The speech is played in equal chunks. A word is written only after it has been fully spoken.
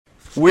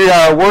We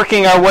are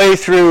working our way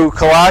through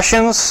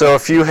Colossians, so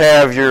if you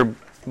have your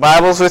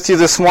Bibles with you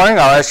this morning,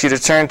 I'll ask you to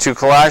turn to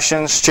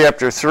Colossians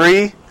chapter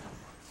 3.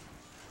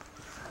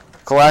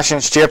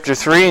 Colossians chapter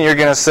 3, and you're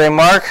going to say,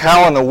 Mark,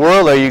 how in the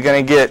world are you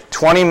going to get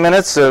 20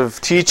 minutes of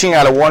teaching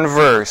out of one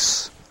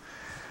verse?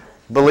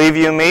 Believe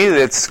you me,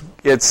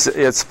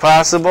 it's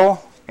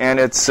possible, and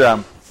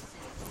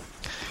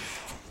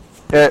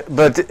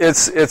but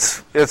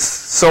it's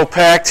so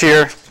packed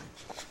here.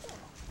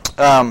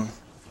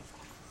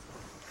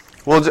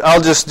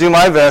 I'll just do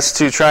my best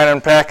to try and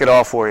unpack it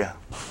all for you.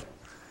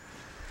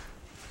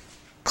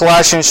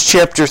 Colossians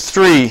chapter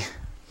 3,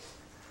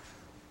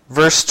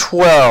 verse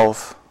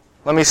 12.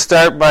 Let me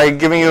start by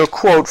giving you a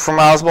quote from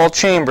Oswald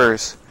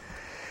Chambers.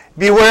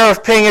 Beware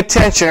of paying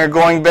attention or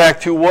going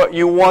back to what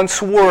you once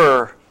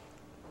were.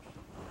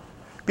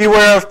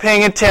 Beware of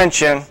paying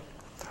attention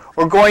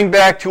or going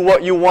back to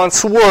what you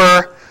once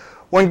were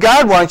when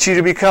God wants you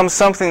to become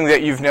something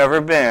that you've never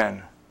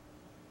been.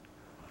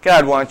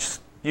 God wants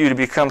you to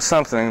become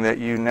something that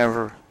you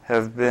never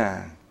have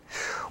been.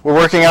 We're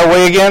working our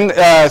way again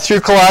through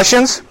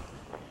Colossians.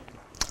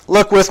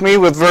 Look with me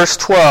with verse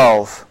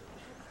 12.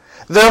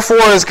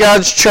 Therefore, as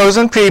God's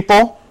chosen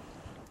people,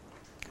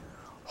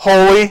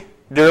 holy,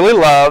 dearly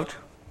loved,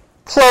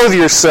 clothe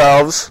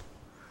yourselves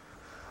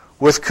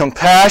with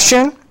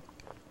compassion,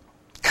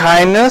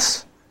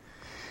 kindness,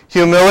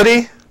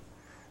 humility,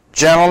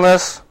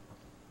 gentleness,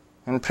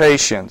 and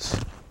patience.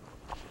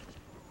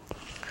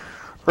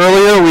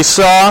 Earlier we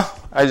saw,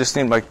 I just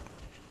need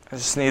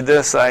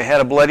this. I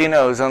had a bloody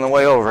nose on the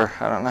way over.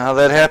 I don't know how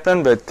that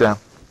happened, but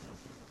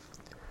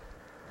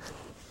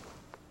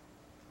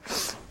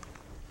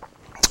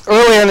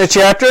earlier in the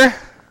chapter,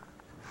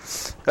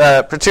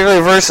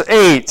 particularly verse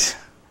 8,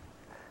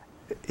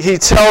 he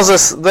tells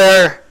us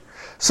there are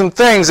some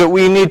things that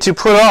we need to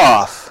put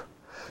off,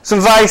 some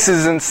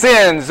vices and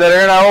sins that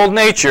are in our old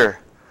nature.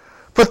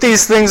 Put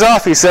these things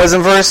off, he says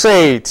in verse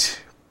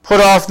 8.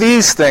 Put off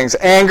these things: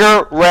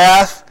 anger,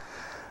 wrath,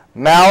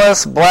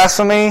 malice,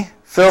 blasphemy,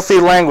 filthy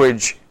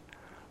language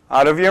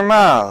out of your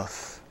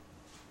mouth.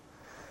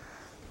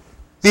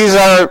 These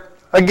are,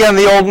 again,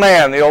 the old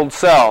man, the old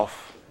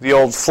self, the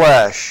old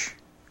flesh.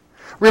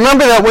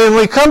 Remember that when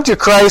we come to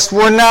Christ,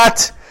 we're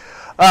not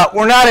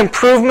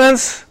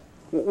improvements,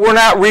 we're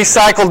not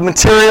recycled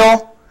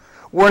material,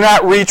 we're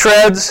not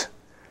retreads.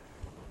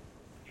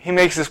 He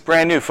makes us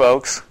brand new,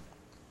 folks.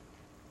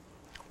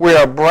 We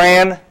are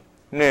brand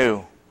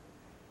new.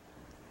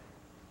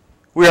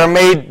 We are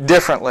made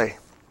differently.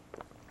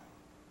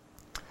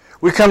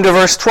 We come to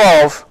verse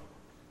 12.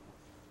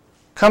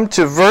 Come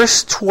to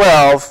verse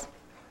 12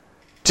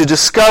 to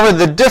discover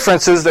the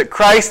differences that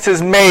Christ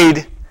has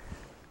made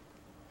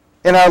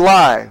in our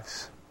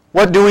lives.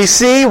 What do we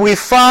see? We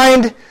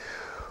find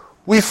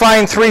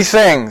three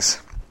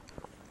things.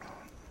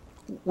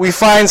 We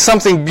find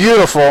something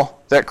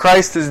beautiful that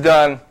Christ has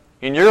done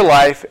in your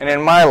life and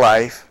in my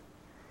life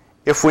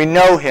if we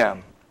know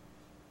Him.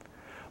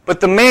 But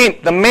the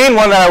main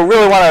one that I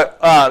really want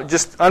to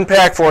just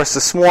unpack for us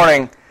this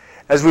morning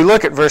as we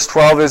look at verse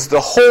 12 is the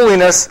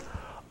holiness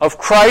of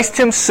Christ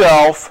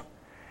Himself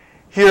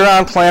here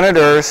on planet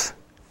Earth,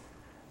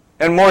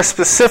 and more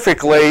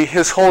specifically,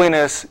 His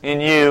holiness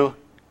in you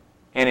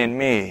and in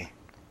me.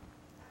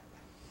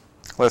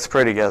 Let's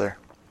pray together.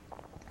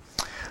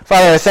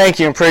 Father, I thank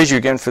You and praise You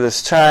again for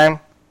this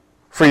time,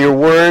 for Your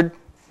Word,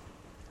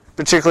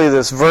 particularly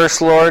this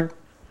verse, Lord,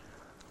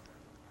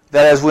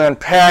 that as we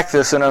unpack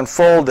this and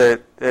unfold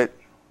it, that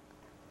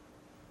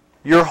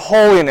Your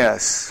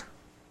holiness,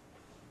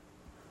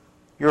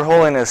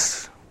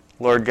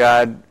 Lord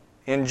God,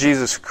 in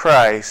Jesus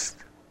Christ,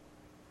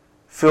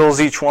 fills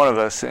each one of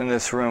us in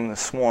this room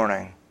this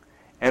morning.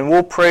 And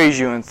we'll praise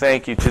You and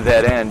thank You to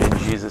that end in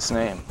Jesus'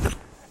 name.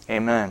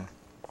 Amen.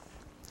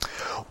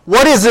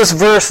 What is this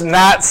verse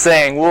not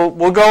saying? We'll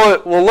look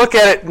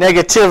at it in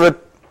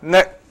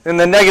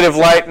the negative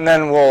light, and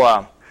then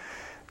we'll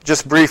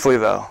just briefly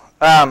though.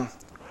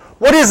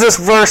 What is this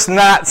verse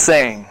not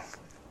saying?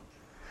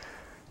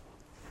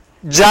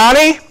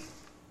 Johnny,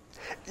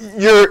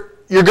 you're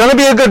going to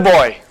be a good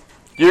boy.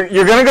 You're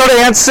going to go to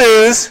Aunt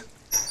Sue's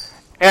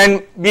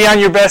and be on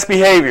your best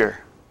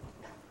behavior.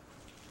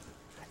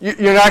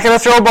 You're not going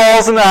to throw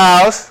balls in the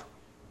house.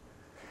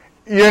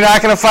 You're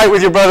not going to fight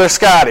with your brother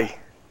Scotty.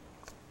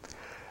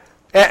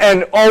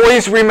 And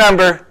always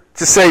remember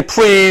to say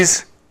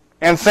please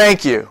and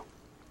thank you.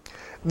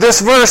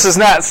 This verse is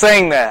not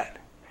saying that.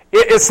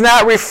 It's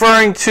not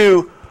referring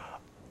to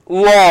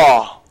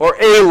law or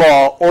a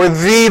law or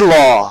the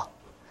law.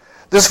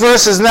 This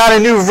verse is not a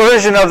new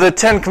version of the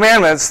Ten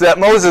Commandments that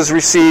Moses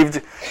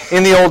received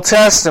in the Old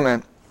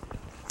Testament.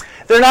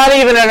 They're not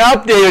even an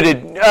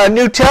updated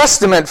New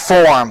Testament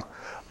form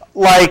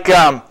like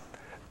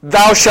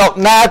thou shalt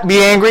not be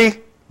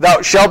angry,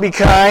 thou shalt be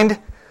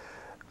kind,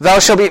 thou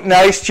shalt be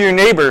nice to your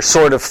neighbor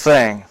sort of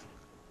thing.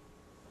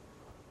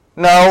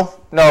 No,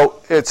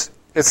 it's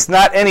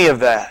not any of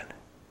that.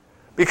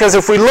 Because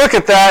if we look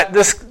at that,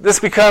 this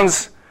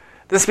becomes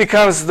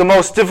the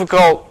most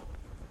difficult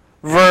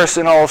verse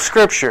in all of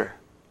Scripture.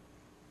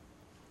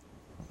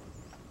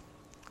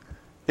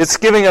 It's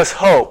giving us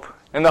hope.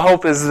 And the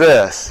hope is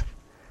this.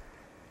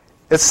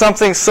 It's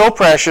something so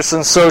precious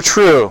and so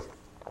true.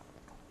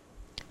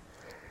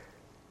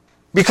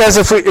 Because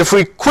if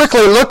we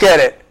quickly look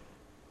at it,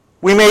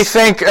 we may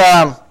think,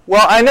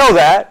 well, I know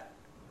that.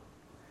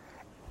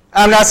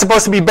 I'm not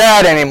supposed to be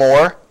bad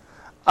anymore.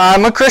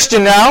 I'm a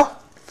Christian now.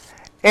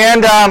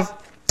 And,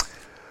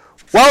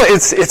 well,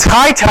 it's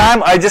high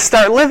time I just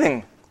start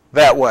living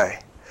that way.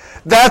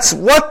 It's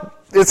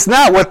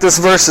not what this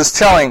verse is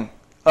telling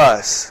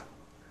us.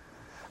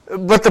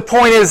 But the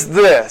point is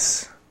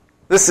this.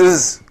 This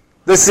is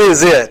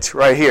it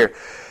right here.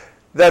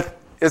 That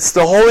it's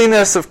the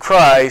holiness of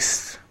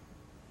Christ.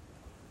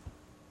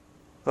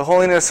 The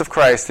holiness of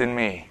Christ in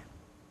me.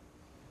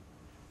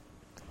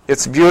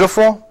 It's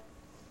beautiful.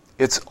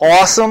 It's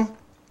awesome.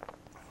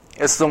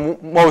 It's the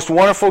most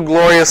wonderful,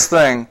 glorious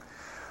thing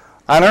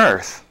on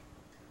earth.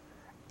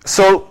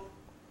 So,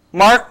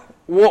 Mark,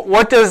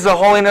 what does the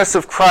holiness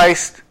of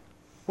Christ,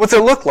 what's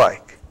it look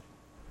like?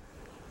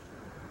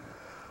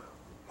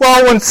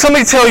 Well, when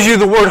somebody tells you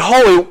the word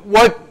holy,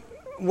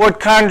 what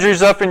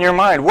conjures up in your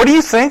mind? What do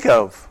you think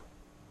of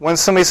when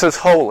somebody says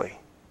holy?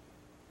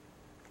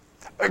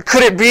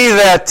 Could it be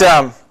that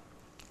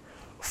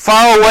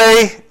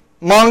faraway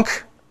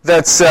monk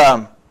that's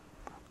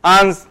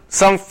on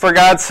some for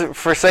God's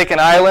forsaken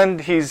island?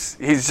 He's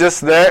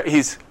just there.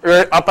 He's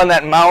up on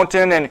that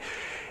mountain, and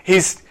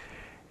he's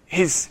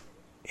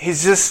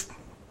just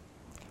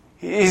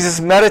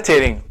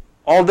meditating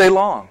all day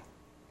long.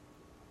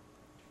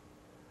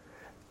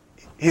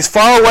 He's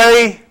far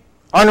away,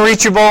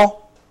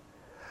 unreachable,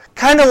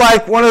 kind of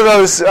like one of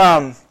those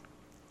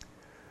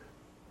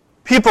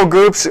people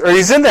groups, or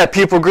he's in that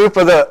people group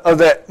of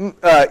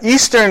the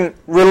Eastern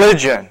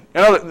religion.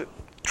 You know,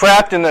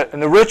 trapped in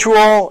the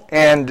ritual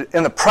and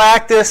in the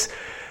practice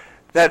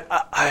that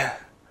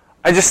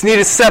I just need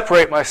to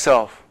separate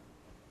myself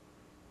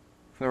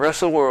from the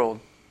rest of the world.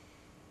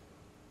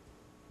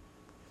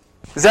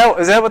 Is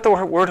that what the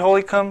word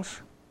holy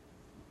comes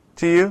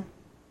to you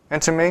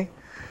and to me?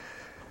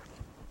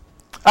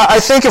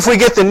 I think if we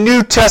get the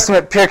New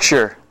Testament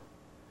picture,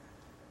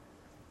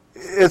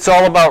 it's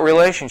all about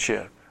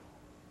relationship.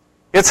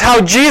 It's how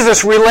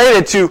Jesus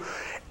related to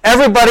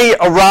everybody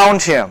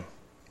around him.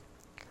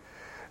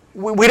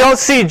 We don't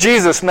see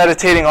Jesus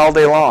meditating all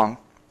day long.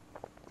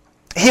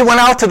 He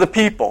went out to the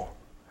people,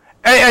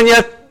 and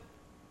yet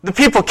the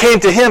people came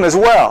to him as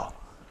well.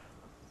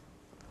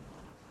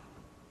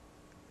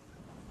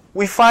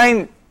 We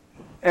find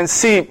and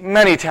see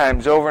many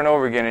times over and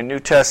over again in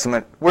New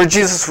Testament where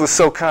Jesus was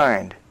so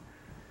kind.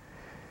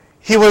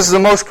 He was the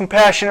most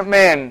compassionate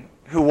man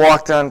who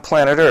walked on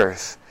planet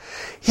Earth.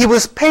 He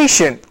was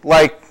patient,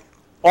 like,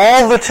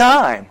 all the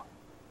time.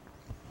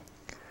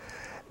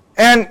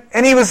 And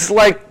he was,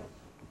 like,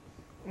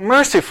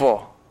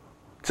 merciful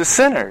to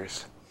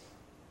sinners.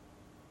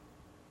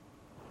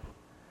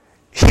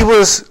 He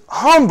was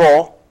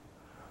humble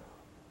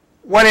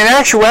when in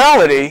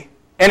actuality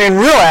and in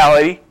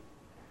reality,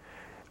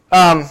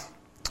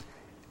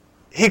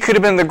 he could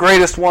have been the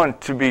greatest one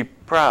to be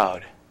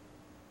proud.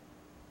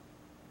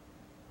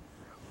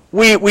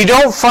 We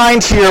don't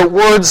find here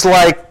words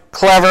like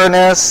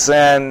cleverness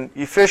and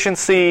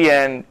efficiency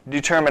and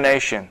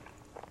determination.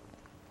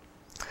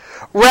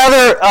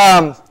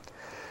 Rather,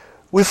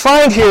 we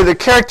find here the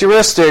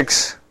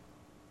characteristics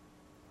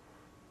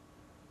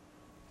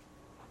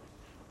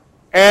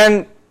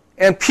and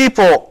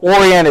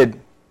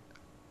people-oriented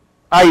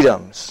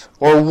items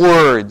or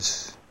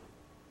words.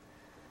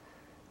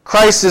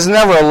 Christ is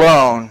never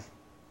alone.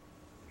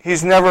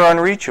 He's never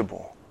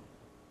unreachable.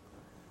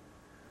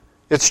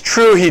 It's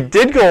true, he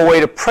did go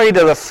away to pray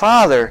to the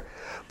Father,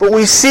 but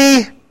we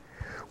see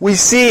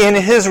in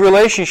his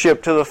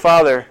relationship to the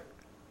Father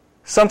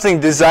something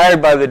desired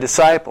by the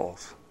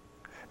disciples.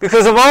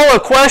 Because of all the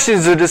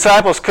questions the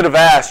disciples could have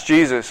asked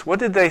Jesus, what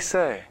did they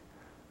say?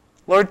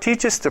 Lord,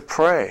 teach us to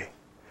pray.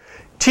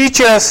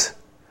 Teach us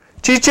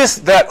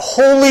that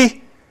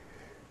holy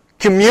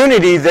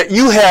community that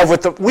you have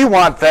with we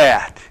want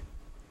that.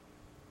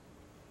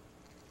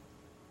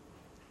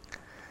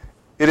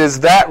 It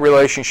is that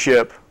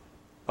relationship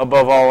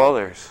above all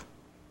others.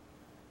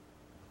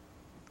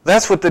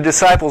 That's what the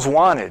disciples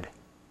wanted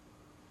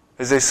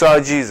as they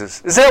saw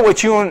Jesus. Is that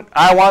what you and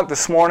I want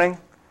this morning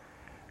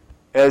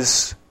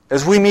as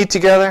we meet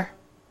together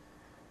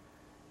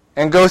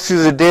and go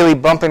through the daily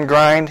bump and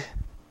grind?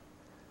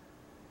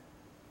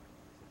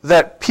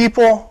 That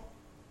people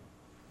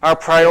are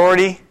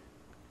priority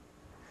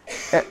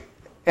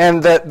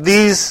and that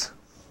these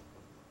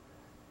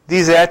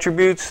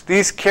attributes,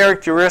 these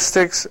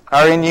characteristics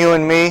are in you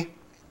and me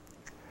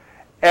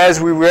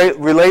as we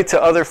relate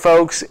to other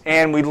folks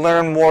and we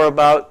learn more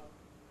about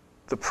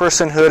the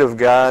personhood of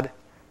God.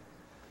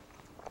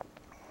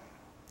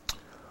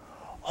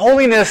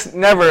 Holiness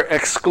never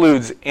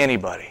excludes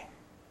anybody.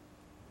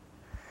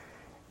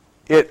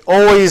 It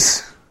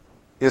always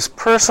is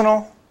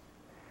personal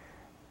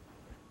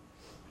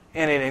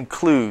and it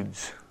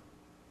includes.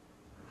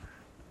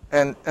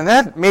 And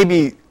that may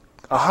be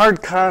a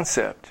hard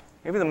concept,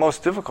 maybe the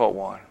most difficult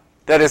one,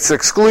 that it's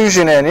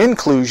exclusion and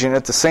inclusion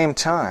at the same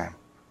time.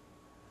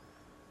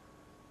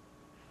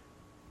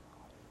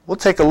 We'll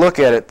take a look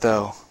at it,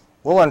 though.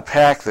 We'll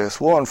unpack this.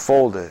 We'll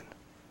unfold it.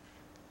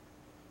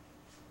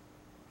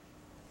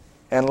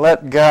 And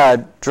let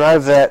God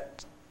drive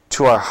that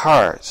to our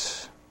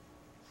hearts.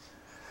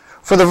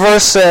 For the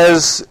verse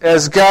says,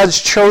 as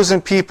God's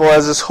chosen people,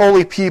 as His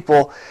holy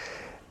people,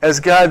 as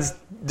God's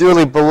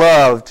dearly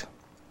beloved,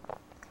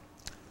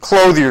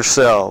 clothe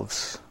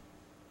yourselves.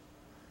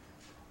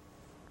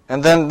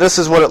 And then this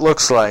is what it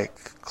looks like.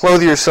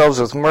 Clothe yourselves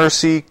with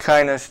mercy,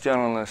 kindness,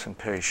 gentleness, and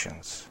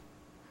patience.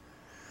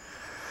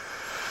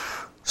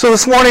 So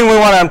this morning we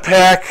want to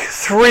unpack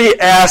three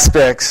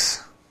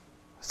aspects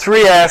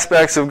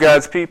of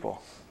God's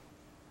people.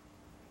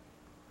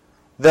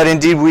 That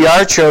indeed we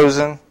are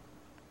chosen,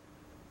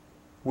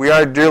 we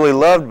are dearly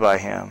loved by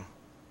Him,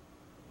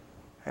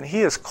 and He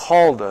has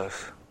called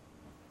us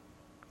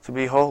to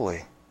be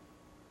holy.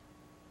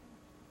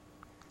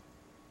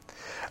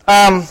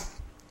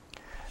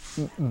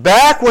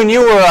 Back when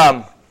you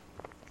were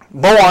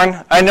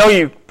born, I know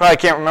you probably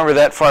can't remember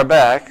that far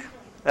back,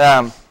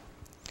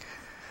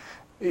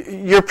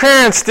 your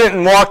parents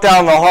didn't walk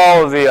down the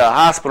hall of the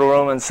hospital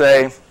room and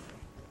say,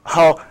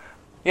 oh,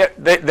 yeah,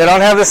 they don't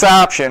have this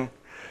option,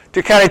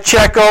 to kind of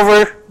check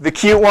over the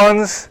cute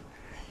ones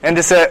and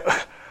to say,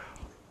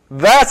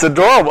 that's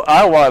adorable,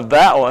 I want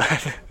that one.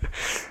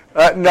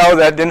 No,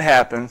 that didn't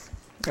happen,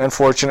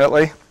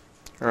 unfortunately.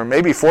 Or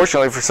maybe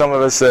fortunately for some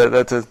of us,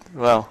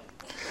 well,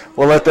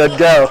 we'll let that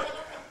go.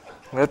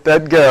 Let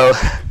that go.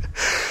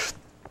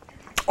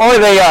 Only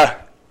they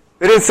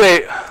didn't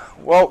say,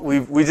 well,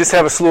 we just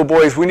have a slew of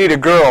boys. We need a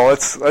girl.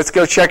 Let's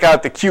go check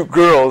out the cute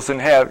girls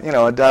and have,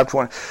 adopt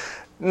one.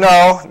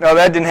 No,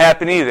 that didn't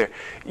happen either.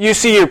 You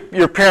see,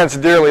 your parents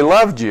dearly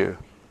loved you.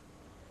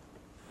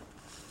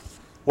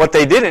 What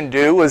they didn't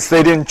do was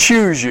they didn't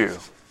choose you.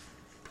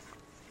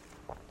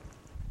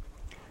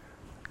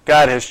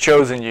 God has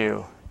chosen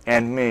you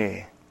and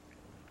me.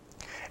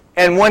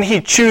 And when He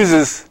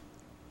chooses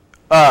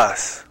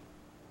us,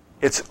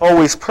 it's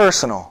always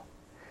personal.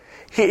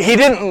 He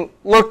didn't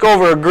look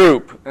over a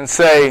group and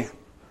say,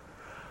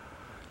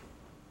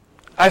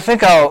 I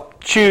think I'll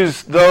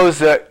choose those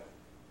that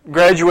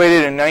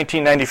graduated in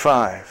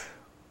 1995.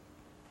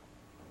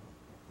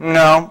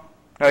 No,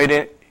 He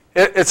didn't.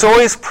 It's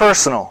always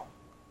personal.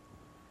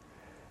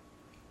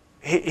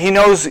 He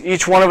knows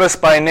each one of us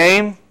by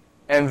name,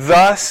 and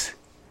thus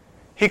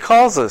He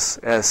calls us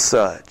as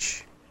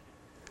such.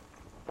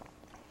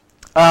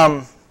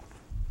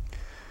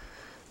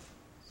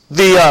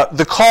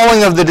 The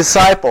calling of the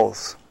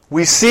disciples,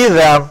 we see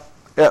them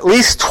at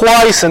least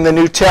twice in the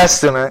New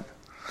Testament.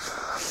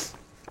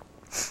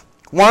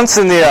 Once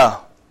in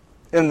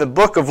the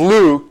book of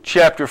Luke,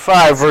 chapter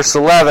 5, verse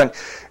 11,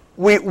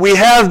 we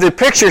have the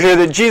picture here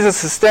that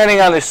Jesus is standing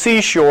on the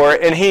seashore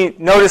and He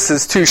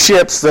notices two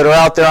ships that are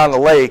out there on the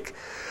lake.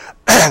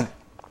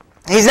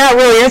 He's not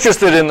really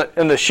interested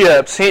in the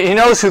ships. He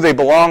knows who they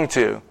belong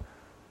to.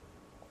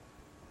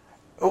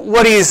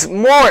 What He's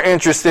more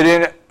interested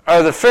in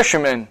are the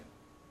fishermen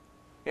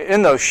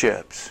in those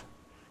ships.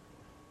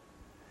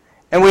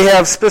 And we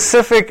have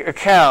specific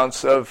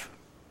accounts of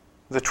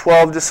the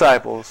 12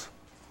 disciples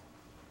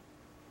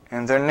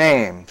and their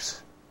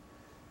names.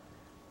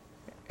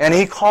 And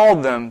He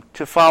called them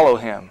to follow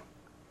Him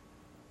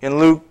in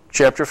Luke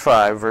chapter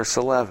 5, verse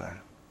 11.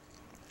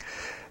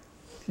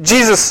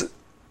 Jesus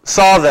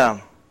saw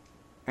them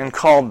and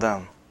called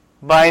them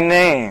by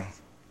name.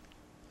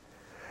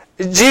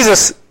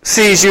 Jesus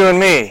sees you and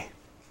me,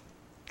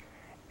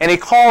 and He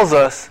calls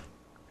us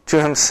to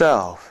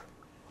Himself.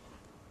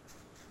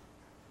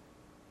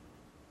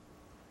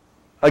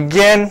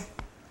 Again,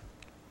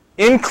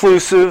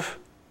 inclusive,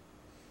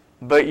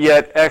 but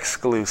yet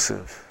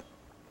exclusive.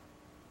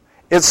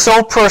 It's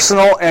so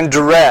personal and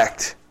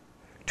direct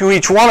to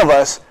each one of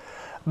us,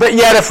 but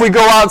yet if we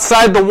go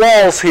outside the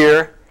walls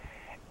here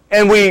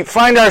and we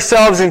find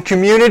ourselves in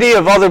community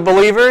of other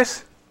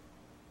believers,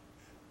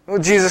 well,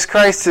 Jesus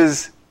Christ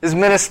is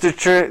ministered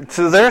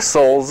to their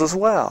souls as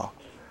well.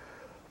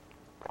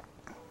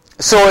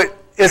 So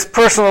it's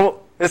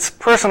personal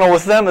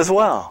with them as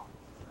well.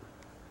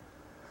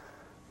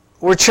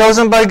 We're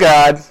chosen by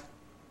God,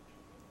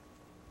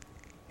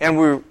 and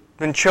we've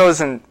been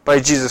chosen by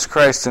Jesus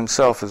Christ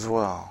Himself as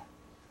well.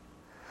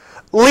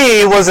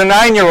 Lee was a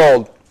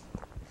 9-year-old,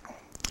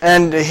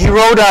 and he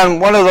rode on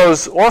one of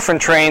those orphan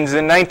trains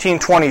in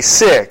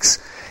 1926.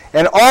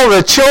 And all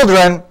the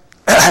children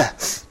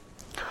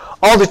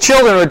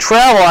would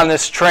travel on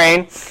this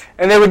train,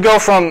 and they would go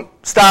from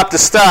stop to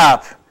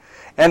stop.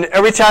 And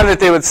every time that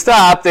they would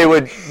stop, they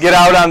would get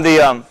out on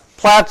the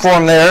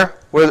platform there,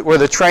 where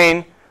the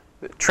train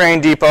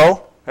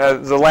depot,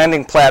 the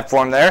landing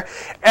platform there,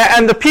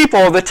 and the people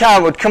of the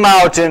town would come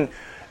out and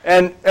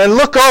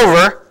look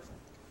over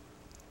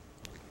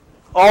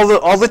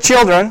all the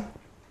children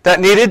that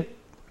needed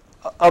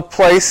a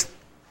place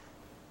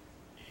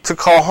to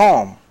call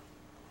home.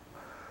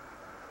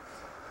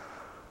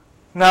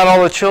 Not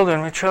all the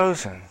children were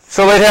chosen.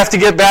 So they'd have to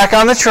get back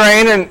on the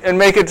train and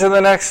make it to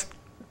the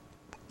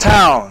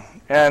town,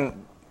 and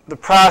the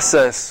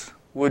process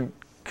would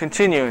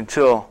continue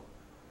until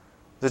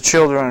the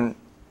children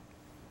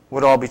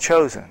would all be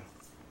chosen.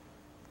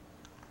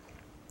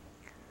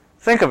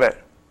 Think of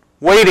it.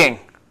 Waiting,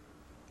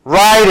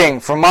 riding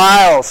for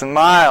miles and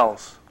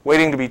miles,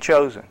 waiting to be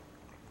chosen.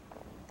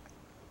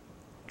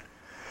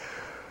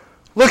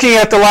 Looking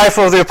at the life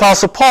of the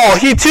Apostle Paul,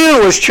 he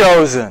too was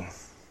chosen.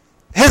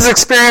 His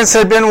experience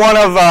had been one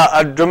of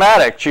a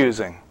dramatic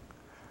choosing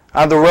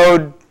on the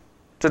road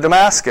to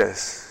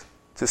Damascus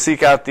to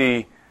seek out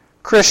the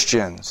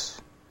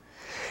Christians.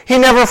 He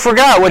never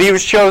forgot what he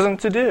was chosen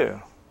to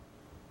do.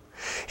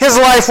 His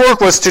life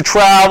work was to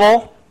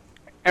travel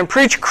and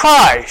preach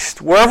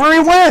Christ wherever he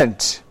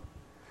went,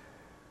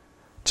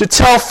 to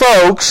tell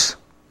folks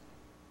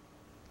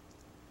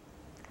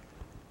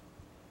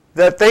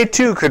that they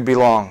too could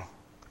belong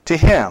to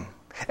him.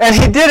 And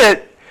he did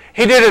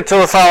it to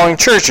the following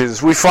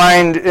churches. We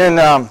find in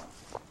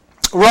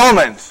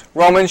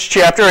Romans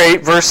chapter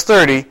 8, verse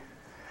 30,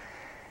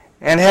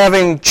 and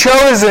having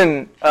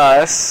chosen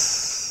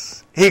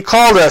us, he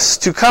called us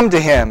to come to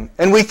him,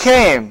 and we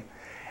came,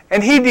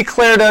 and he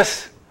declared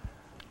us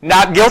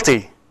not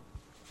guilty.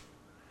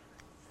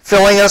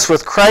 Filling us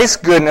with Christ's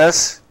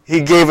goodness,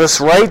 he gave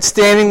us right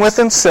standing with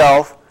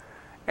himself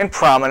and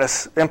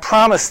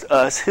promised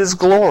us his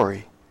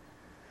glory.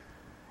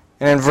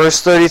 And in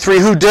verse 33,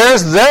 who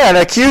dares then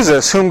accuse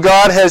us, whom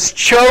God has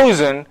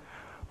chosen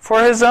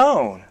for his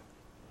own?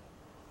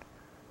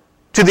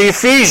 To the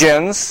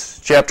Ephesians,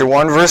 chapter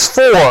 1, verse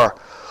 4,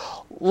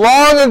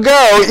 long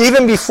ago,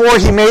 even before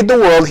he made the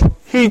world,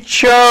 he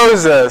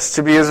chose us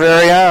to be his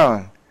very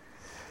own,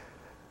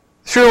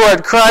 through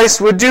what Christ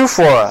would do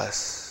for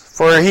us.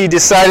 For he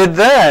decided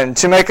then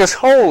to make us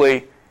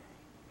holy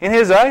in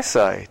his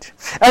eyesight.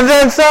 And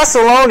then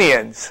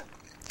Thessalonians,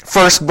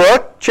 first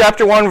book,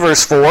 chapter 1,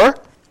 verse 4,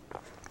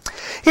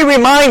 he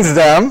reminds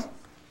them,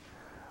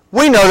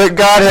 we know that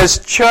God has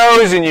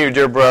chosen you,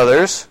 dear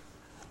brothers,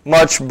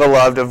 much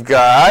beloved of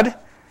God.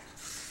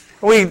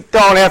 We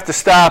don't have to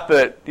stop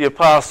at the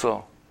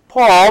Apostle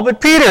Paul,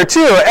 but Peter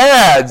too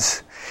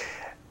adds.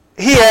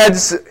 He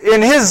adds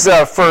in his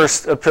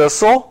first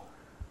epistle,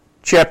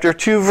 chapter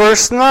 2,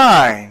 verse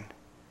 9,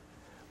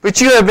 but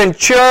you have been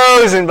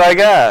chosen by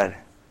God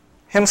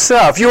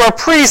himself. You are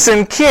priests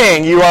and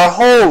king. You are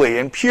holy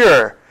and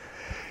pure.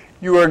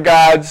 You are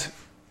God's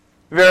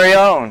very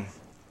own.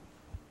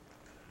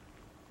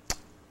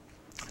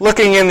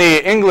 Looking in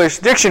the English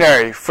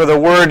dictionary for the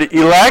word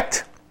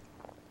elect,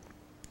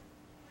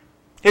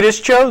 it is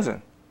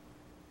chosen.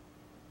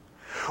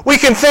 We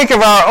can think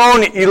of our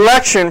own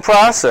election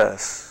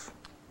process.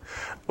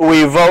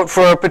 We vote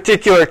for a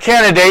particular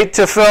candidate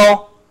to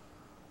fill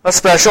a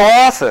special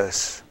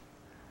office.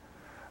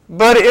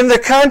 But in the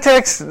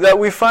context that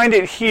we find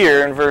it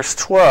here in verse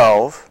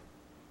 12,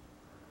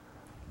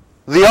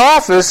 the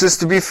office is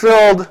to be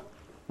filled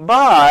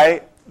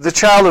by the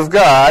child of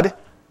God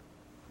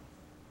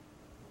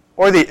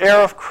or the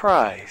heir of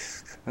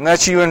Christ. And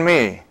that's you and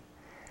me.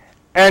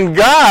 And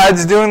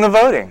God's doing the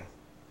voting.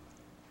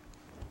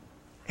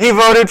 He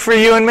voted for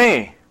you and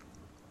me.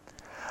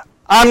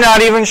 I'm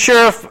not even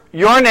sure if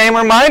your name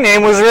or my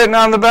name was written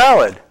on the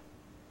ballot.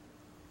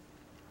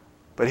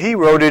 But he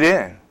wrote it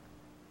in.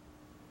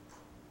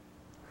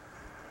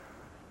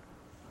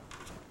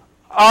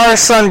 Our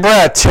son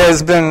Brett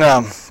has been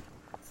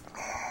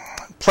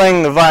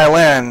playing the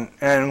violin,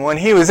 and when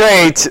he was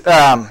 8,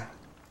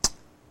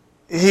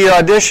 he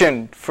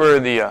auditioned for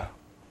the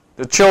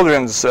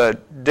children's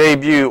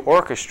debut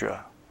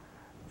orchestra.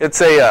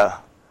 It's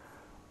a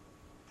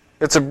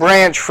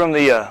branch from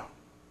the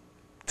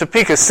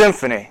Topeka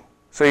Symphony.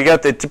 So you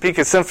got the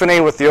Topeka Symphony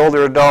with the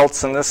older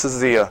adults, and this is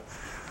the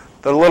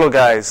little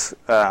guys'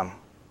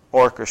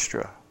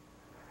 orchestra.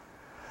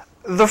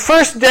 The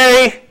first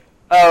day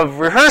of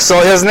rehearsal,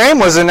 his name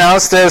was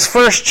announced as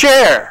first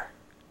chair.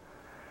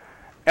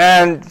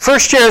 And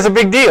first chair is a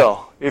big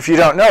deal. If you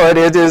don't know it,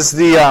 it is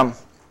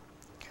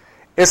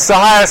it's the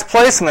highest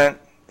placement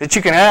that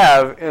you can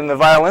have in the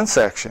violin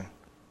section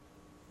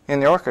in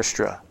the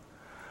orchestra.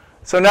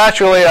 So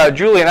naturally,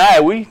 Julie and I,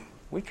 we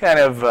kind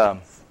of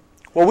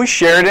we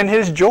shared in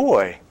his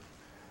joy.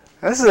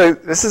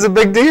 This is a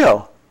big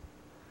deal.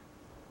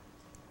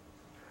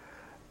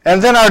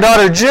 And then our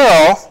daughter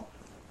Jill,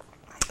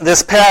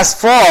 this past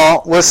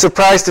fall, was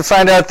surprised to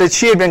find out that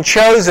she had been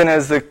chosen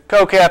as the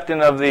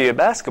co-captain of the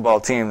basketball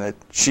team that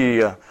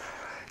she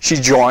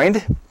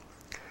joined.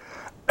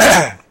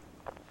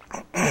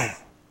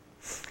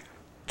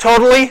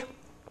 Totally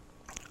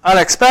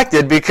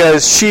unexpected,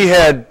 because she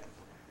had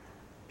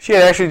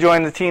actually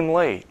joined the team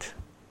late.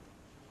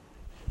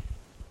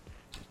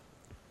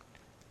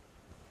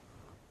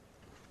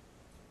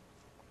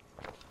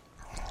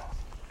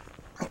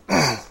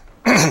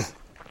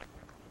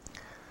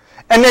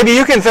 And maybe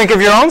you can think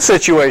of your own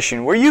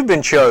situation where you've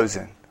been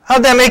chosen.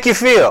 How'd that make you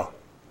feel?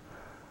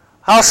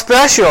 How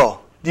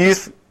special do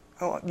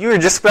you were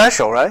just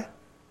special, right?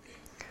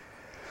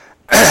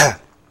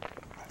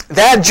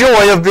 That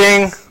joy of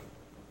being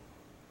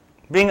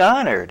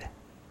honored.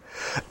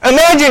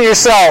 Imagine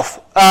yourself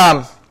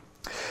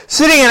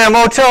Sitting in a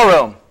motel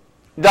room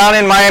down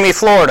in Miami,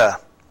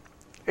 Florida.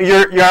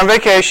 You're on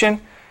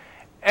vacation,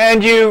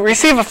 and you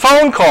receive a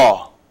phone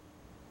call.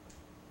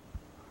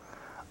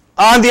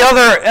 On the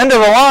other end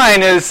of the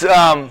line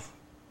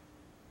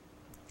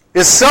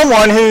is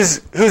someone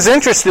who's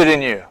interested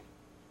in you.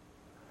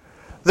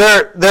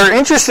 They're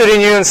interested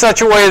in you in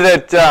such a way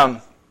that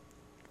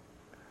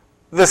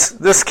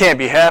this can't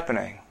be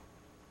happening.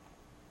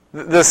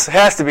 This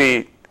has to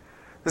be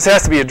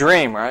a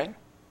dream, right?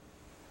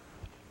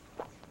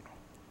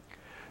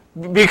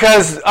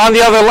 Because on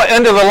the other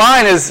end of the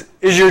line is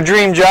your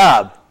dream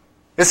job.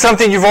 It's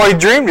something you've already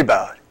dreamed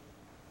about.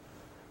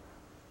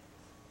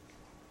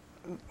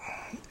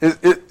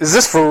 Is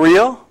this for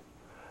real?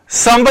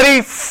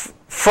 Somebody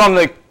from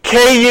the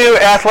KU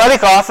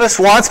athletic office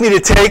wants me to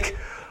take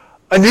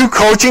a new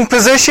coaching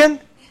position?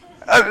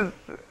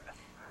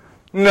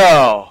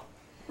 No.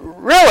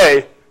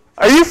 Really?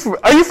 Are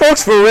you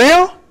folks for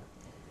real?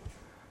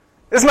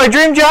 This is my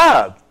dream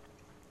job.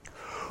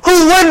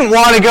 Who wouldn't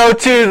want to go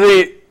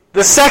to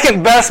the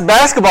second best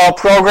basketball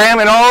program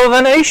in all of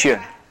the nation?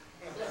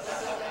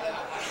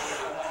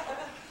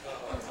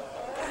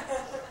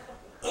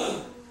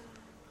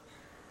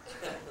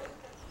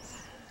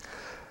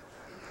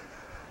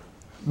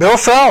 Bill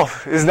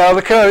Self is now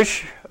the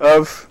coach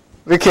of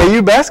the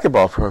KU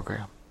basketball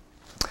program.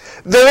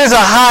 There is a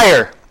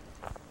higher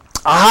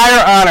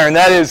honor, and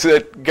that is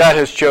that God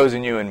has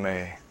chosen you and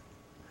me.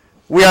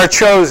 We are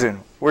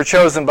chosen. We're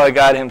chosen by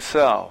God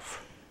Himself.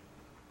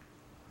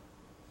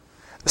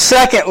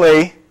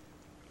 Secondly,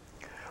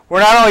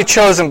 we're not only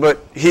chosen, but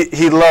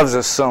He loves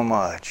us so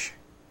much.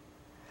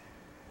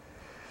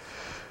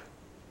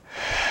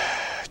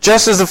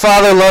 Just as the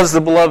Father loves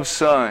the beloved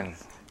Son,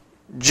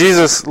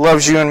 Jesus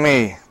loves you and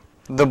me,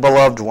 the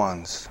beloved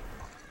ones.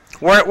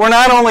 We're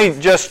not only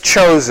just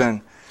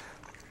chosen,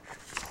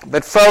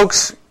 but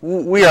folks,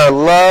 we are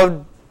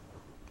loved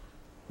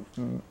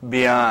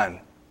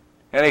beyond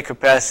any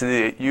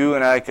capacity that you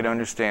and I could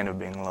understand of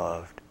being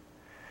loved.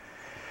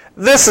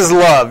 This is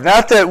love.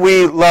 Not that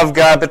we love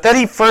God, but that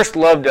He first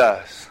loved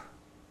us.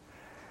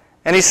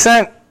 And He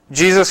sent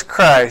Jesus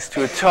Christ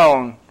to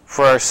atone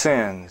for our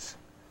sins.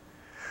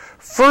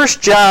 1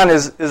 John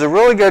is a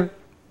really good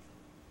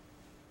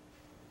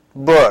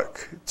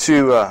book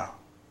to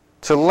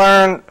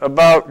learn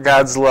about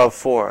God's love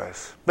for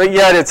us. But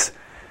yet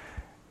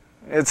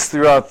it's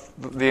throughout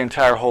the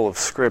entire whole of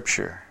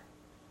Scripture.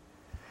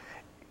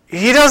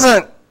 He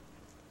that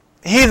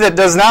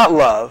does not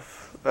love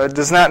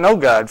does not know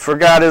God, for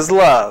God is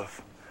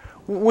love.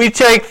 We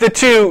take the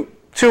two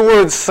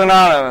words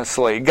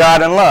synonymously,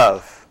 God and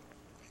love.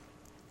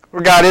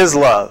 For God is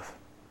love.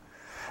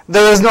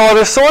 There is no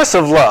other source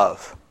of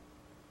love.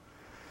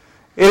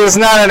 It is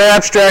not an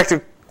abstract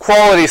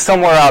quality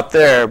somewhere out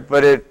there,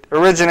 but it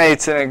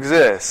originates and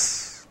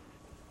exists.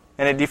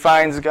 And it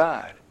defines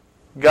God.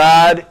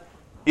 God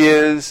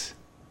is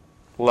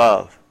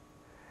love.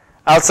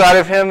 Outside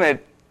of Him,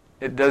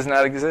 it does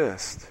not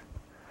exist.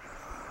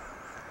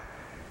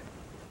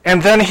 And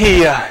then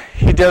He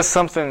does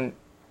something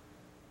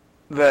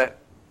that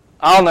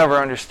I'll never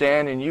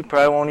understand, and you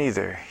probably won't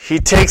either. He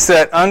takes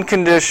that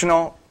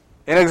unconditional,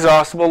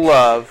 inexhaustible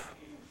love,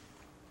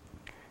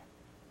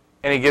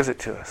 and He gives it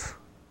to us.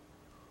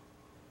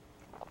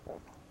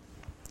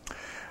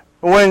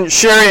 When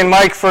Sherry and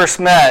Mike first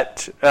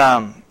met,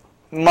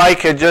 Mike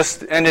had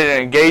just ended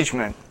an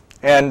engagement,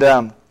 and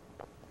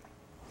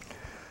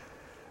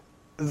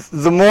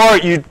the more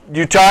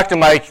you talk to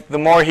Mike, the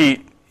more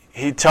he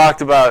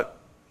talked about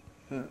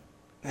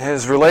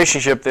his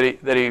relationship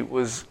that he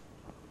was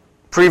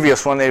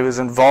previous one that he was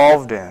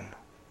involved in,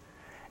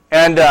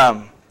 and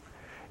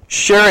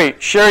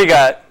Sherry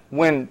got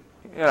when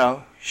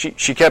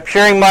she kept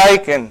hearing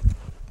Mike, and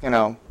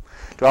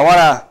do I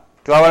want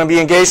to be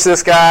engaged to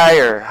this guy,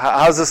 or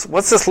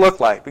what's this look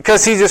like?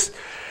 Because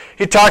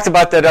he talked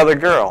about that other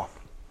girl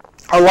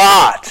a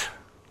lot.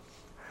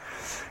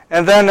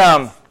 And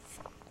then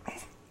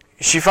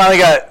she finally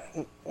got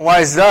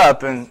wised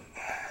up, and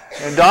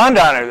it dawned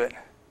on her that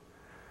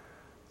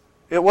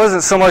it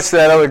wasn't so much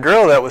that other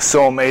girl that was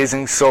so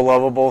amazing, so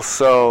lovable,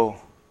 so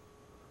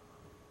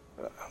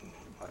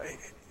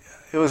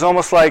it was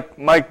almost like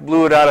Mike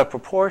blew it out of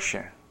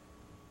proportion.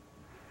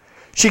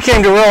 She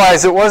came to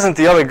realize it wasn't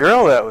the other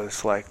girl that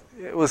was like,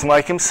 it was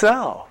Mike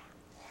himself.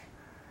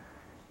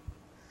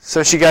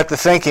 So she got to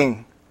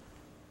thinking,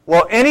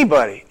 well, any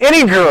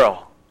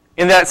girl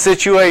in that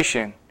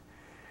situation,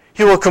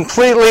 he will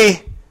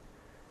completely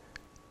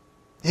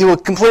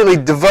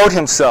devote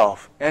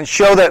himself and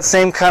show that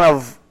same kind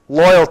of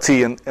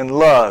loyalty and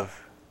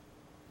love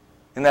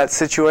in that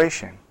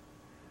situation.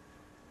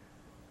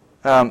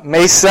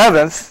 May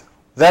 7th,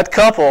 that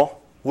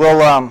couple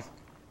will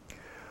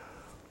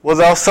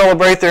they'll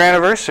celebrate their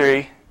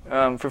anniversary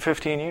for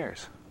 15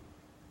 years.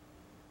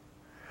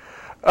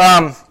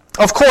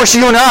 Of course,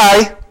 you and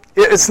I,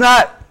 it's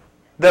not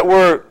that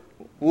we're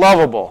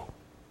lovable,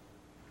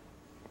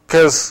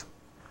 because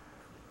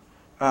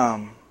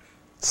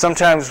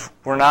sometimes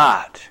we're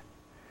not.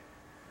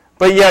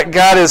 But yet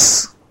God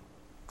is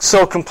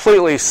so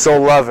completely,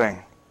 so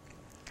loving.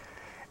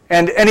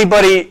 And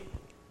anybody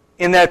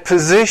in that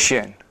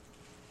position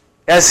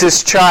as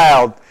his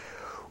child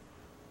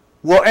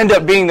will end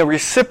up being the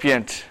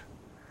recipient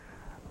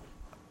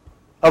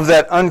of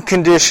that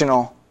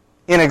unconditional,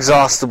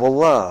 inexhaustible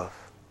love.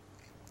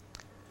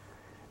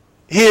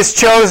 He has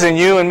chosen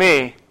you and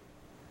me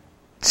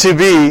to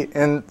be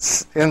in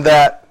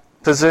that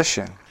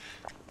position.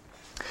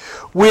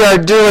 We are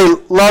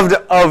dearly loved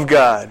of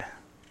God.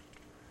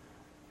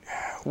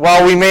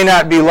 While we may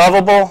not be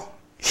lovable,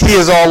 He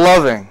is all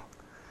loving.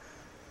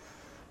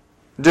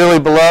 Dearly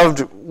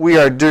beloved, we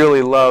are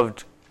dearly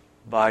loved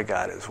by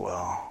God as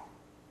well.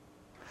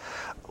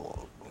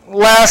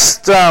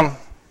 Last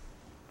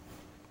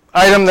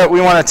item that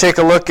we want to take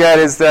a look at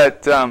is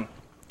that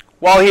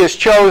while He has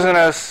chosen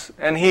us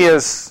and He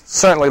has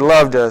certainly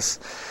loved us,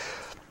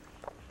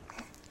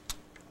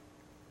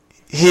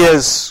 He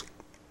has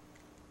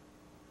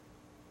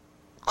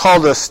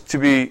called us to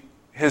be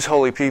His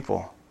holy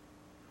people.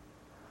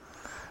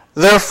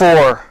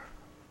 Therefore,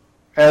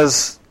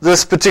 as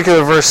this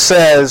particular verse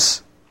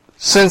says,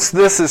 since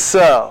this is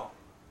so,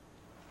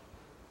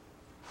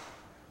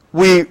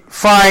 we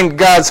find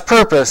God's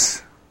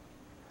purpose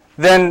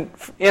then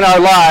in our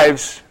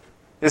lives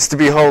is to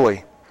be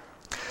holy.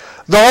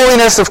 The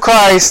holiness of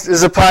Christ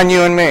is upon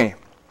you and me.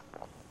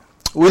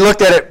 We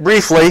looked at it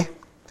briefly,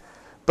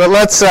 but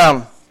let's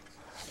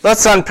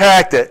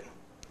unpack it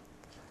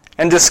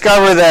and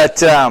discover that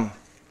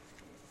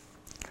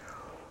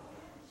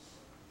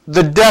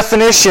the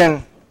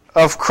definition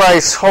of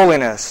Christ's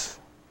holiness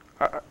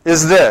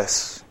is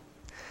this: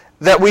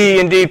 that we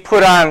indeed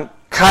put on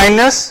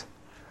kindness,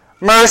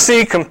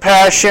 mercy,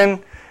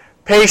 compassion,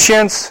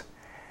 patience,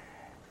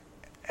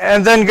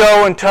 and then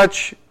go and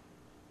touch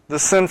the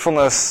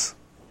sinfulness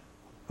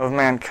of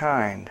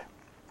mankind.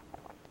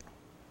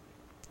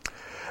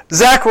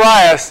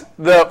 Zacharias,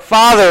 the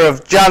father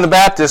of John the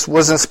Baptist,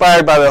 was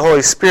inspired by the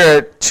Holy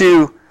Spirit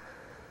to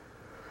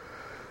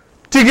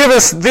give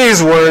us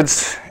these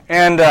words,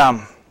 and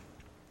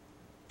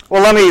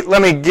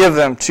let me give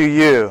them to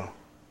you.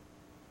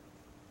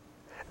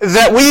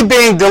 That we,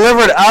 being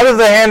delivered out of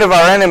the hand of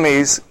our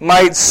enemies,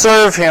 might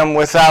serve Him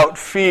without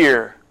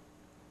fear,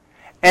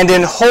 and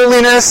in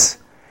holiness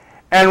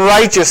and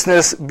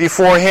righteousness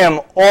before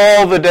Him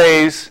all the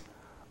days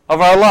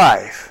of our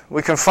life.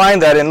 We can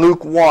find that in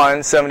Luke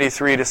 1,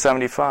 73 to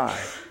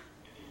 75.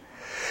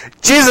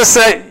 Jesus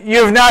said,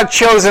 "You have not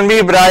chosen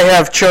me, but I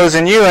have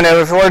chosen you, and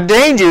have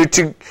ordained you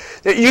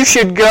that you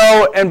should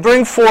go and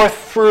bring forth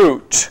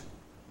fruit,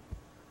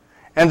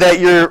 and that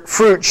your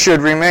fruit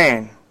should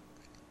remain."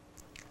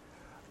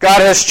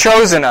 God has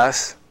chosen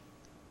us.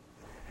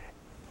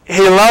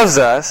 He loves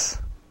us.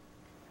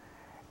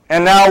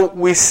 And now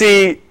we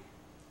see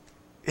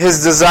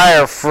His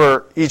desire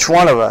for each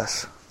one of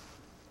us.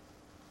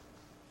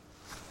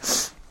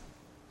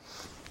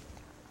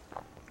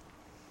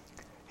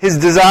 His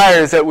desire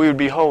is that we would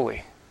be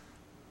holy.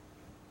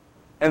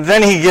 And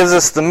then He gives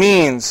us the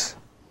means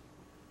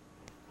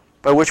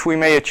by which we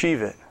may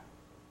achieve it.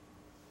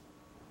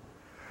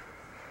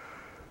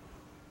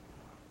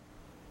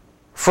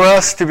 For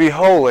us to be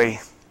holy,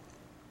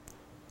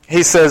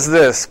 He says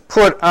this: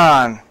 put it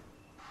on.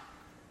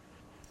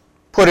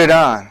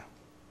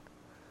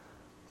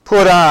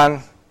 Put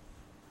on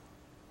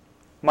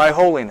my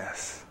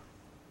holiness.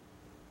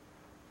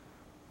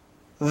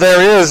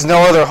 There is no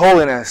other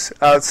holiness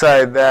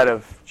outside that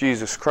of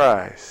Jesus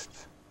Christ.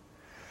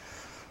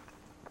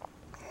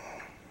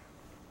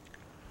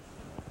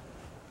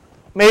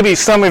 Maybe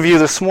some of you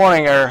this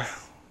morning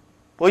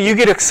you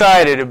get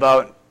excited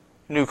about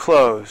new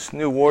clothes,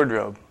 new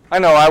wardrobe. I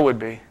know I would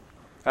be.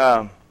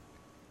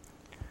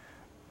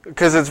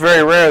 Because it's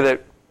very rare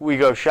that we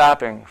go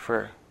shopping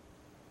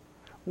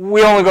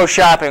we only go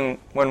shopping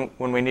when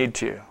we need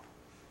to.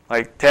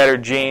 Like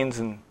tattered jeans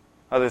and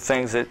other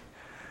things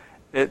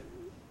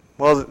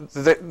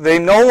they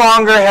no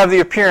longer have the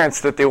appearance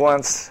that they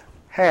once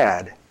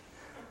had.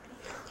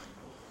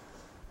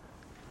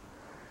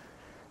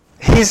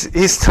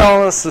 He's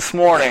telling us this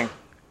morning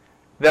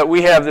that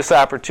we have this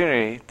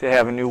opportunity to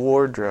have a new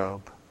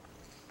wardrobe.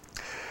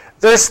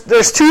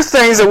 There's two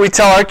things that we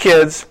tell our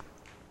kids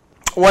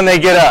when they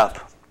get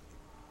up.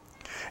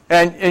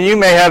 And you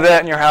may have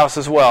that in your house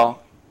as well.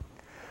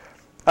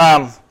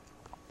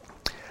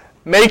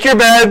 Make your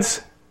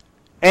beds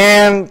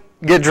and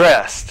get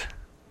dressed.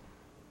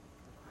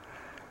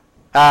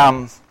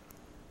 Never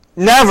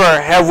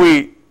have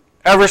we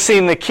ever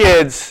seen the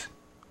kids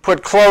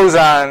put clothes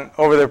on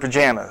over their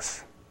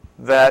pajamas.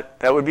 That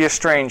would be a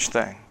strange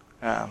thing.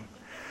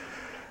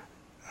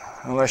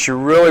 Unless you're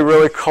really,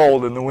 really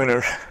cold in the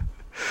winter.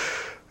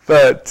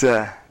 But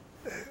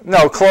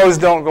no, clothes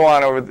don't go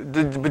on over.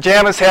 The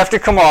pajamas have to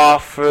come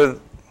off for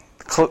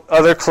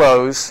other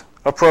clothes,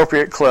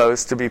 appropriate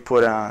clothes to be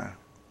put on.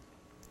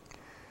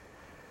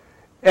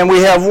 And we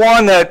have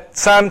one that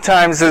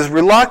sometimes is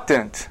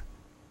reluctant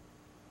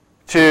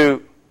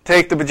to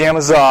take the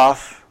pajamas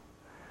off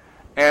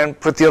and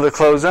put the other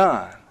clothes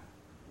on.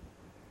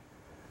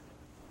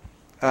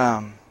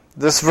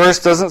 This verse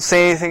doesn't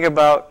say anything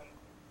about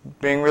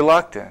being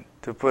reluctant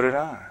to put it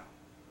on.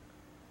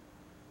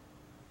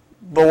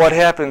 But what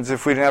happens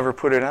if we never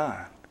put it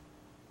on?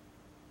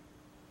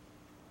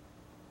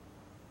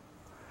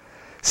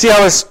 See,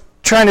 I was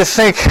trying to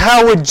think,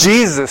 how would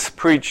Jesus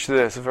preach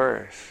this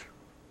verse?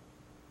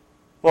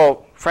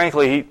 Well,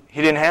 frankly,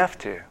 he didn't have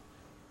to.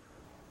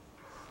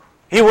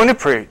 He wouldn't have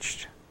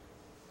preached.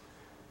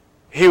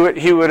 He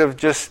would have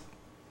just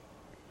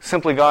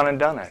simply gone and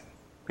done it,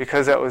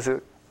 because that was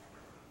it.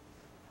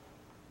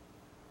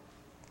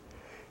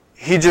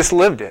 He just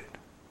lived it.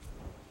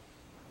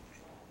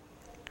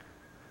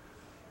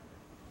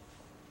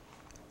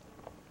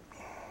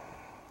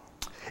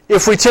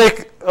 If we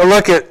take a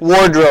look at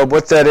wardrobe,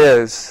 what that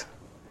is,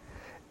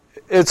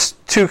 it's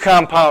two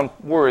compound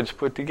words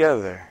put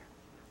together.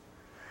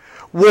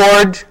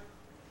 Ward,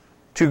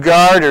 to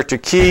guard or to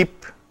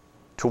keep,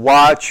 to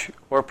watch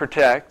or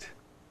protect.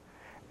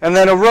 And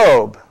then a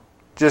robe,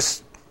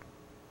 just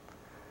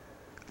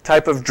a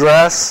type of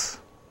dress,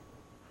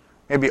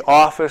 maybe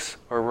office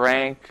or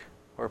rank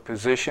or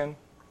position.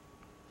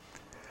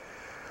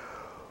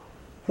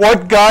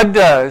 What God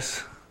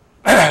does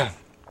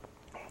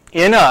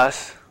in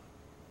us,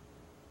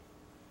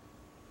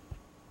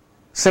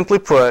 simply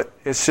put,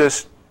 is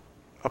just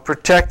a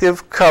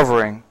protective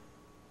covering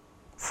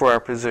for our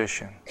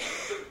position.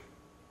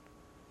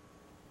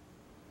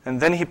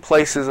 And then He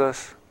places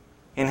us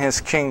in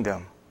His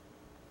kingdom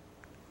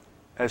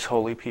as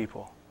holy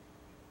people.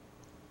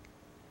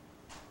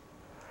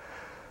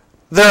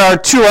 There are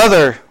two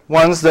other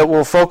ones that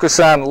we'll focus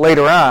on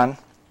later on,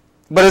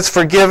 but it's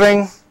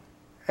forgiving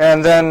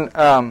and then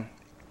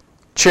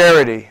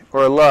charity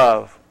or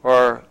love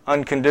or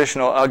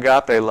unconditional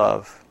agape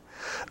love.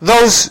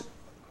 Those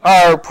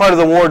are part of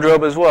the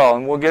wardrobe as well,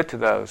 and we'll get to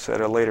those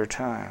at a later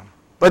time.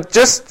 But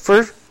just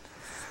for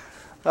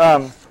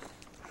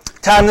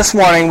time this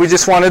morning, we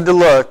just wanted to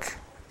look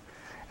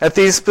at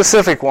these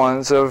specific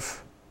ones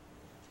of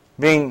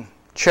being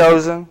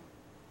chosen,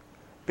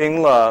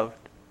 being loved,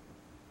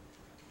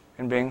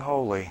 and being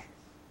holy.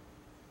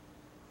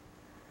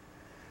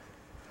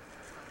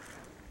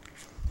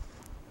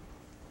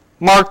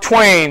 Mark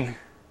Twain,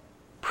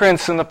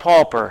 Prince and the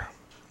Pauper.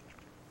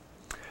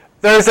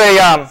 There's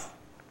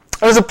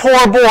a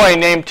poor boy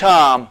named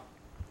Tom.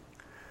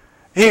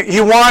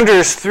 He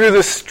wanders through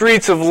the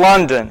streets of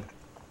London,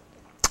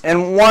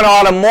 and one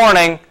autumn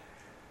morning,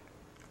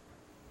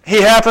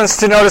 he happens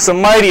to notice a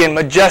mighty and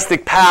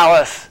majestic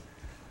palace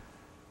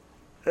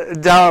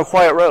down a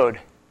quiet road.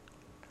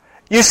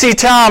 You see,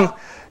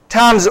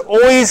 Tom's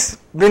always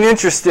been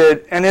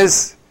interested, and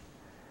his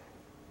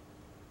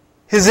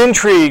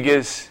intrigue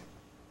is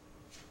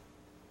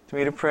to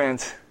meet a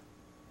prince.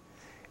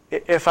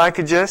 If I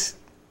could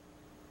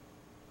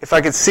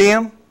see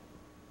him,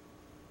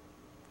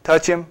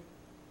 touch him,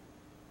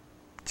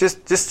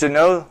 just to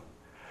know,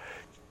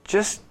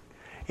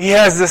 he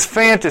has this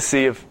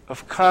fantasy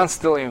of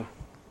constantly,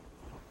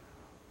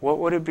 what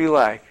would it be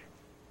like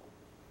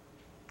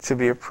to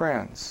be a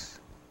prince?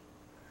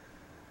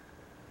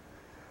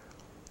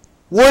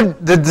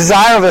 Would the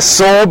desire of his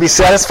soul be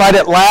satisfied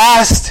at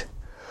last?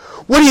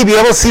 Would he be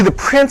able to see the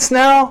prince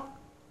now?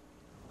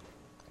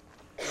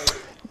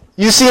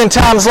 You see, in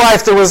Tom's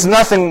life, there was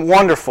nothing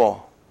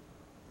wonderful,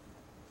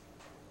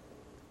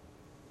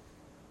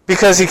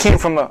 because he came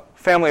from a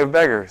family of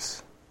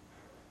beggars.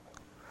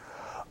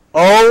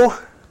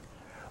 Oh,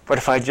 but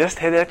if I just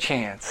had that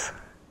chance.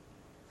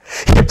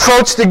 He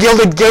approached the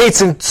gilded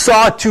gates and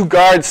saw two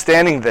guards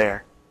standing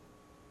there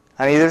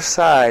on either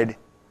side,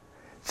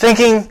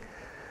 thinking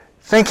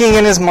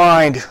in his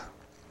mind,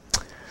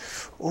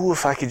 oh,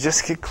 if I could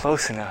just get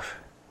close enough.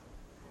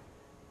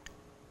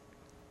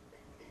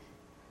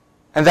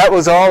 And that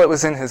was all that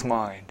was in his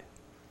mind,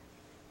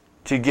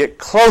 to get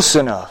close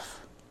enough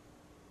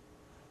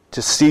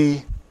to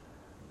see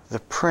the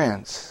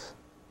prince.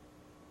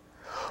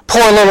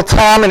 Poor little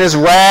Tom in his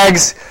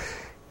rags,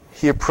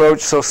 he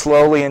approached so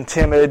slowly and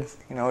timid,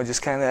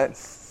 just kind of that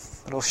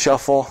little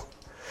shuffle.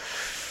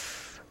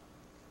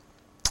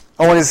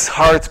 Oh, and his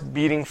heart's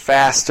beating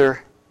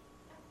faster,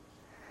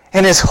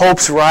 and his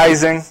hopes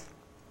rising.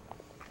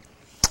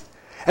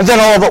 And then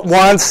all at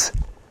once,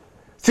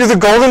 through the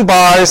golden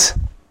bars,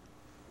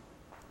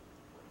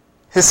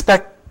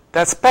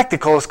 that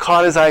spectacle has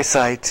caught his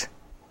eyesight.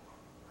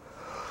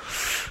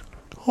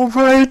 All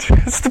right,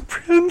 it's the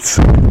prince.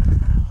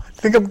 I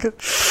think I'm good.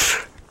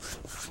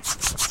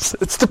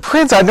 It's the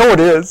prince. I know it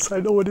is.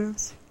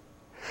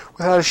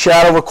 Without a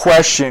shadow of a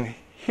question,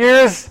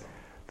 here's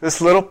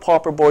this little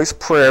pauper boy's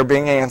prayer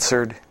being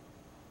answered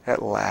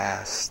at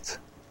last.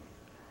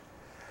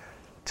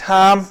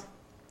 Tom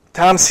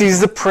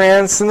sees the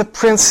prince, and the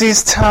prince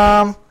sees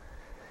Tom.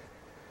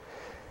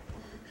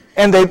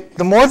 And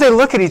the more they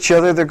look at each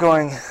other, they're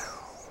going,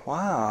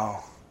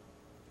 wow,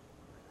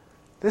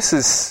 this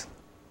is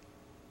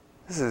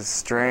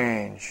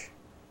strange.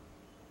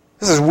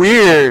 This is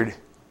weird.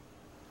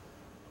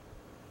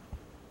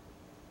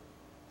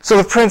 So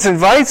the prince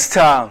invites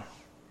Tom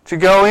to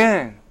go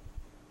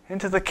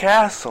into the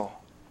castle.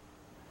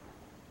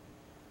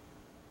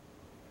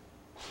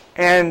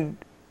 And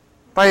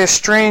by a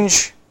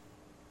strange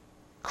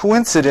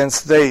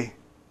coincidence, they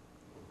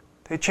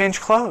change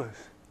clothes.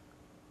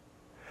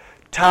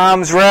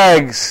 Tom's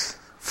rags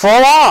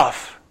fall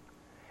off,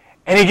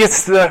 and he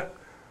gets the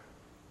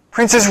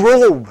prince's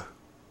robe.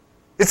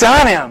 It's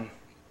on him.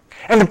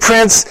 And the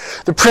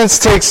prince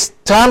takes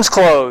Tom's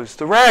clothes,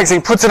 the rags,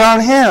 and he puts it on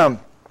him.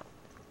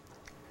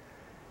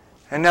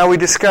 And now we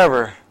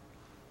discover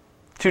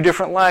two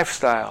different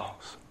lifestyles.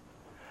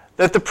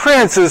 That the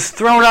prince is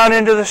thrown out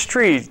into the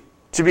street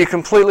to be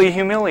completely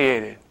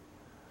humiliated,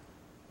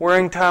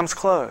 wearing Tom's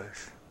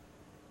clothes.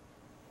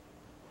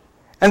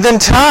 And then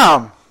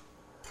Tom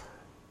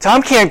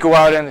can't go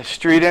out in the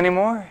street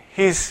anymore.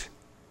 He's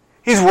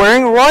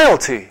wearing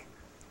royalty.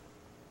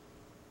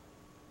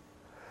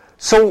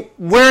 So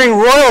wearing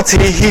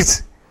royalty,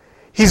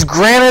 he's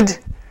granted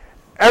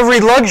every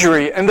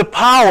luxury and the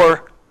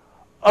power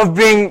of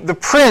being the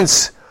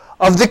prince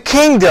of the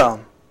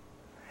kingdom.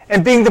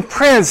 And being the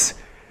prince,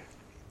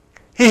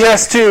 he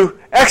has to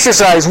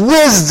exercise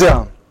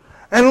wisdom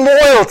and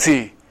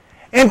loyalty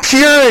and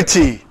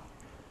purity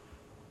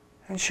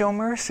and show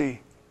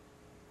mercy.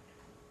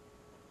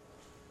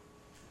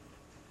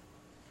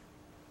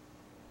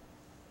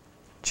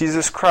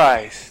 Jesus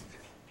Christ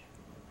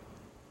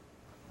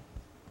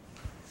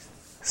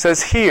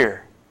says,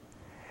 here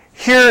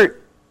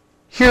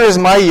is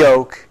my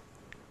yoke,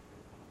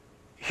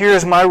 here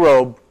is my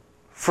robe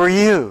for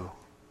you.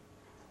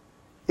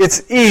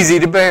 It's easy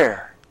to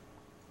bear.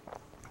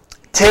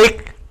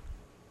 Take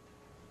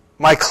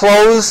my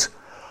clothes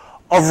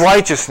of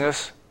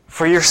righteousness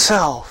for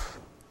yourself.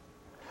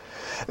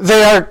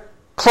 They are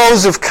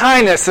clothes of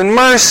kindness and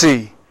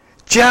mercy,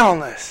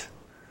 gentleness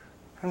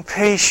and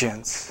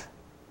patience.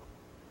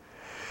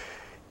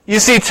 You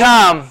see,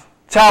 Tom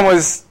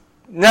was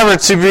never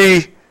to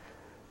be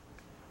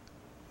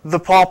the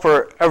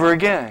pauper ever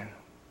again.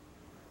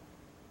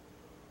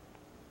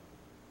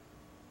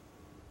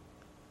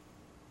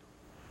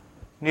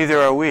 Neither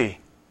are we.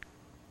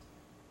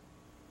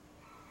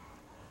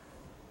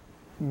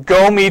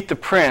 Go meet the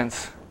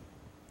prince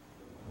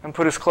and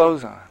put his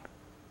clothes on.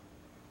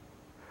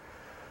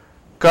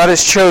 God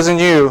has chosen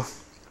you.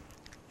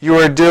 You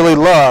are dearly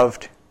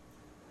loved.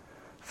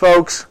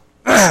 Folks,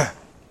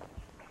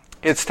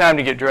 it's time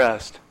to get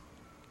dressed.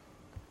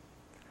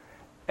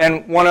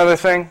 And one other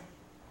thing,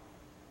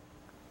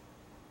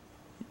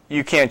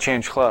 you can't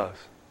change clothes.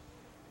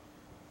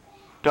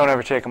 Don't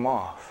ever take them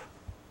off.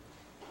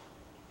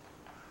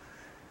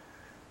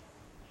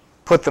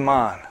 Put them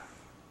on.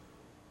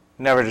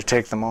 Never to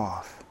take them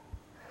off.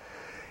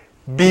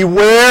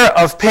 Beware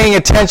of paying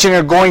attention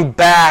or going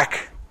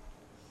back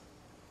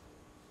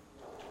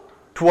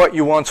to what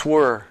you once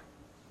were.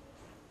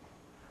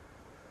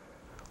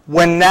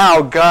 When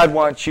now God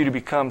wants you to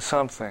become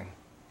something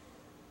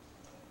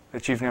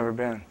that you've never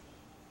been.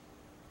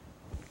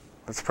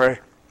 Let's pray.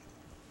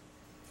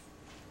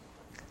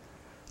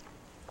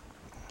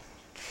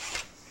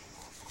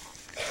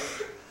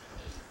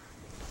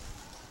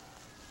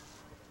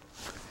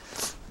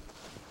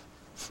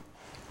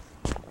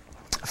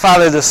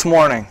 Father, this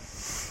morning,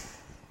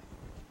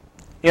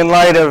 in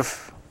light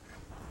of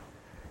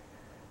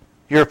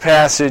your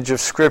passage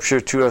of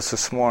Scripture to us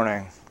this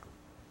morning,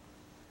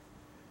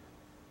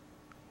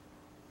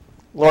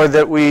 Lord,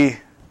 that we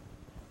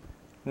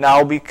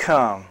now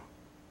become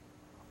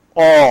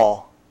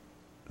all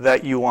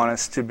that you want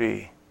us to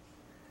be,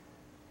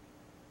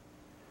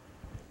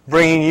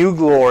 bringing you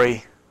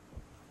glory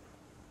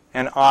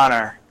and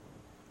honor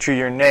to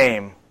your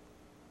name,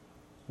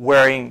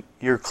 wearing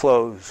your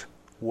clothes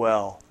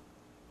well.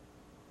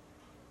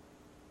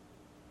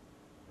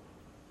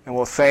 And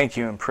we'll thank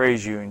you and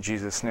praise you in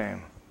Jesus'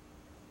 name.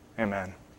 Amen.